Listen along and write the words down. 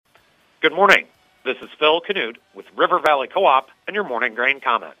Good morning. This is Phil Canute with River Valley Co-op and your morning grain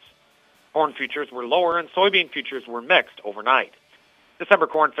comments. Corn futures were lower and soybean futures were mixed overnight. December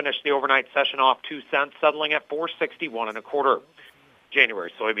corn finished the overnight session off 2 cents, settling at $4.61 1/4.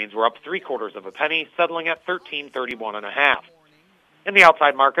 January soybeans were up 3/4 of a penny, settling at $13.31 1/2. In the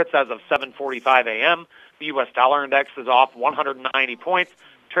outside markets, as of 7:45 a.m., the U.S. dollar index is off 190 points,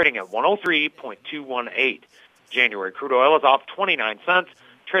 trading at 103.218. January crude oil is off 29 cents,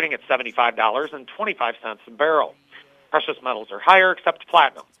 trading at $75.25 a barrel. Precious metals are higher except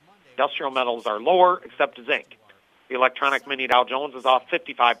platinum. Industrial metals are lower except zinc. The electronic mini Dow Jones is off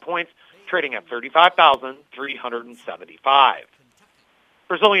 55 points, trading at 35,375.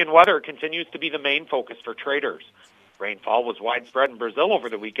 Brazilian weather continues to be the main focus for traders. Rainfall was widespread in Brazil over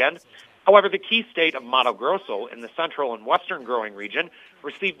the weekend. However, the key state of Mato Grosso in the central and western growing region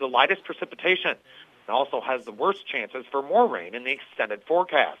received the lightest precipitation and also has the worst chances for more rain in the extended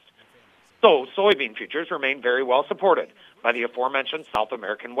forecast. So, soybean futures remain very well supported by the aforementioned South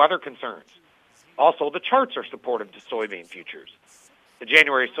American weather concerns. Also, the charts are supportive to soybean futures. The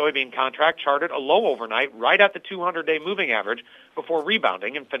January soybean contract charted a low overnight right at the 200-day moving average before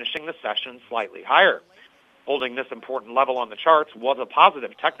rebounding and finishing the session slightly higher. Holding this important level on the charts was a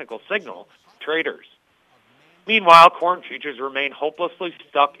positive technical signal to traders. Meanwhile, corn futures remain hopelessly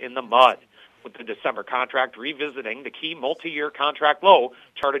stuck in the mud, with the December contract revisiting the key multi-year contract low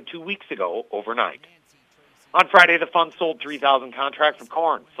charted 2 weeks ago overnight. On Friday, the fund sold 3,000 contracts of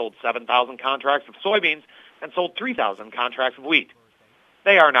corn, sold 7,000 contracts of soybeans, and sold 3,000 contracts of wheat.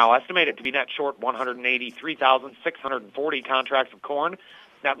 They are now estimated to be net short 183,640 contracts of corn,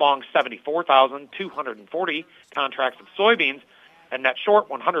 net long 74,240 contracts of soybeans, and net short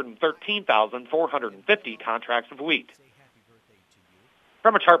 113,450 contracts of wheat.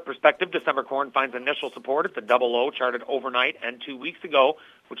 From a chart perspective, December corn finds initial support at the double low charted overnight and 2 weeks ago,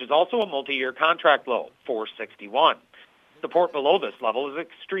 which is also a multi-year contract low, 461. Support below this level is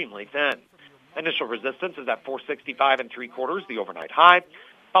extremely thin. Initial resistance is at 465 3/4, the overnight high,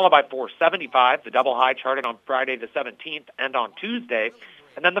 followed by 475, the double high charted on Friday the 17th and on Tuesday,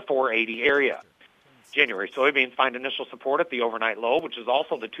 and then the 480 area. January soybeans find initial support at the overnight low, which is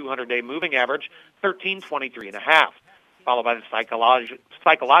also the 200-day moving average, 1323 1/2. Followed by the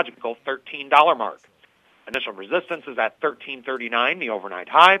psychological $13 mark. Initial resistance is at 1339, the overnight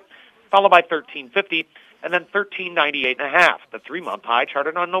high, followed by 1350, and then 1398 1/2, the 3-month high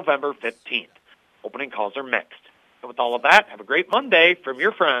charted on November 15th. Opening calls are mixed. And with all of that, have a great Monday from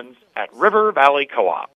your friends at River Valley Co-op.